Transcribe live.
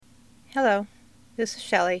Hello, this is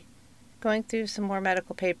Shelley. Going through some more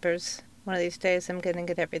medical papers. One of these days I'm going to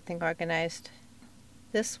get everything organized.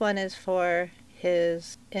 This one is for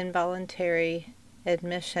his involuntary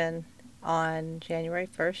admission on January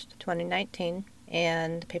 1st, 2019,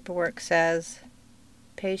 and paperwork says,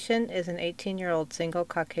 patient is an 18-year-old single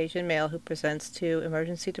Caucasian male who presents to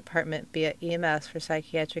emergency department via EMS for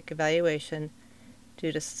psychiatric evaluation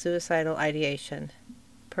due to suicidal ideation.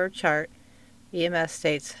 Per chart, EMS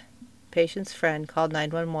states, patient's friend called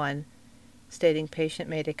 911, stating patient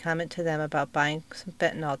made a comment to them about buying some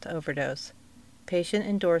fentanyl to overdose. Patient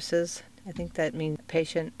endorses, I think that means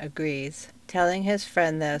patient agrees, telling his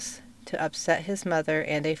friend this to upset his mother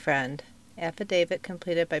and a friend. Affidavit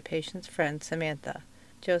completed by patient's friend, Samantha.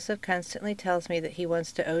 Joseph constantly tells me that he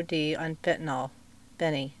wants to OD on fentanyl.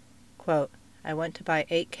 Benny, quote, I want to buy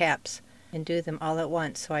 8 caps and do them all at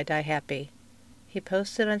once so I die happy. He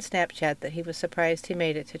posted on Snapchat that he was surprised he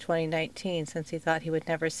made it to 2019 since he thought he would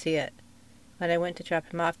never see it. When I went to drop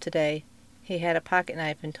him off today, he had a pocket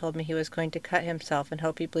knife and told me he was going to cut himself and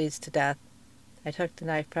hope he bleeds to death. I took the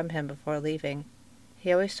knife from him before leaving.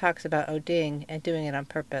 He always talks about ODing and doing it on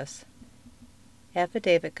purpose.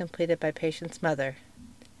 Affidavit completed by patient's mother.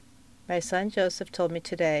 My son Joseph told me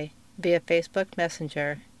today, via Facebook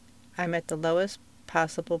Messenger, I'm at the lowest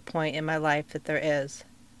possible point in my life that there is.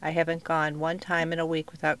 I haven't gone one time in a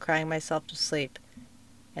week without crying myself to sleep,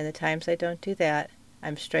 and the times I don't do that,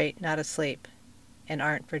 I'm straight not asleep, and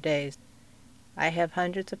aren't for days. I have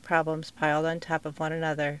hundreds of problems piled on top of one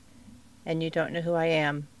another, and you don't know who I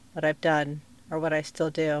am, what I've done, or what I still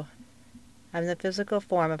do. I'm the physical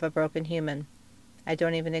form of a broken human. I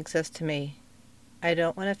don't even exist to me. I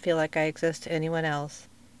don't want to feel like I exist to anyone else.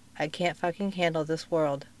 I can't fucking handle this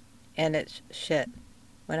world, and it's shit.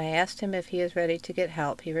 When I asked him if he is ready to get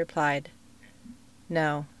help, he replied,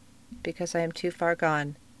 no, because I am too far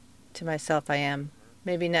gone. To myself I am.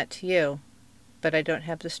 Maybe not to you, but I don't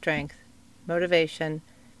have the strength, motivation,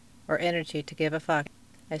 or energy to give a fuck.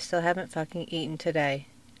 I still haven't fucking eaten today.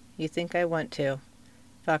 You think I want to?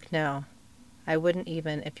 Fuck no. I wouldn't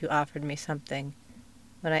even if you offered me something.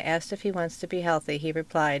 When I asked if he wants to be healthy, he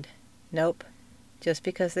replied, nope. Just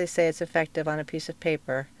because they say it's effective on a piece of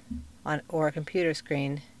paper or a computer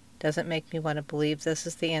screen doesn't make me want to believe this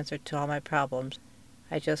is the answer to all my problems.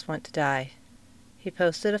 I just want to die. He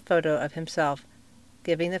posted a photo of himself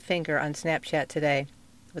giving the finger on Snapchat today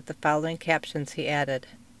with the following captions he added.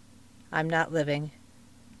 I'm not living.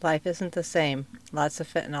 Life isn't the same. Lots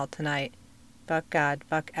of fentanyl tonight. Fuck God,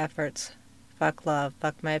 fuck efforts. Fuck love,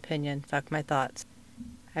 fuck my opinion, fuck my thoughts.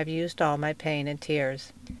 I've used all my pain and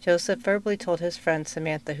tears. Joseph verbally told his friend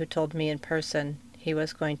Samantha, who told me in person, he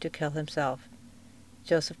was going to kill himself.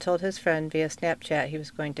 Joseph told his friend via Snapchat he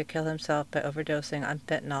was going to kill himself by overdosing on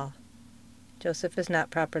fentanyl. Joseph is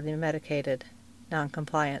not properly medicated.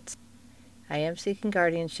 Non-compliance. I am seeking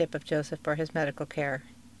guardianship of Joseph for his medical care.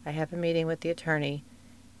 I have a meeting with the attorney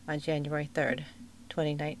on January 3rd,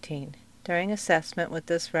 2019. During assessment with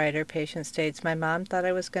this writer, patient states, my mom thought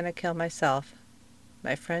I was going to kill myself.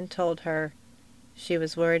 My friend told her she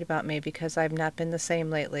was worried about me because I've not been the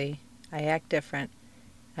same lately. I act different.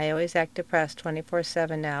 I always act depressed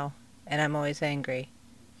 24/7 now, and I'm always angry.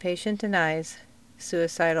 Patient denies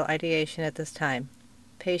suicidal ideation at this time.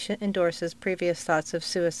 Patient endorses previous thoughts of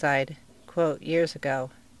suicide, quote, years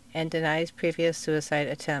ago, and denies previous suicide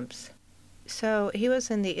attempts. So he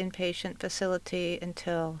was in the inpatient facility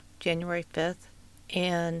until January 5th,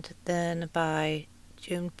 and then by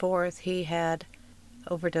June 4th he had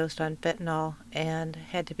overdosed on fentanyl and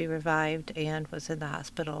had to be revived and was in the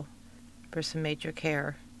hospital for some major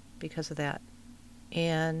care because of that.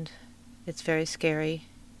 And it's very scary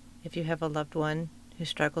if you have a loved one who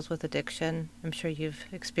struggles with addiction. I'm sure you've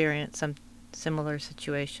experienced some similar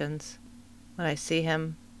situations. When I see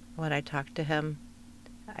him, when I talk to him,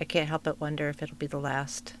 I can't help but wonder if it'll be the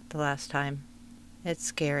last time. It's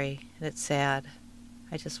scary and it's sad.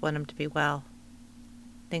 I just want him to be well.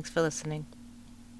 Thanks for listening.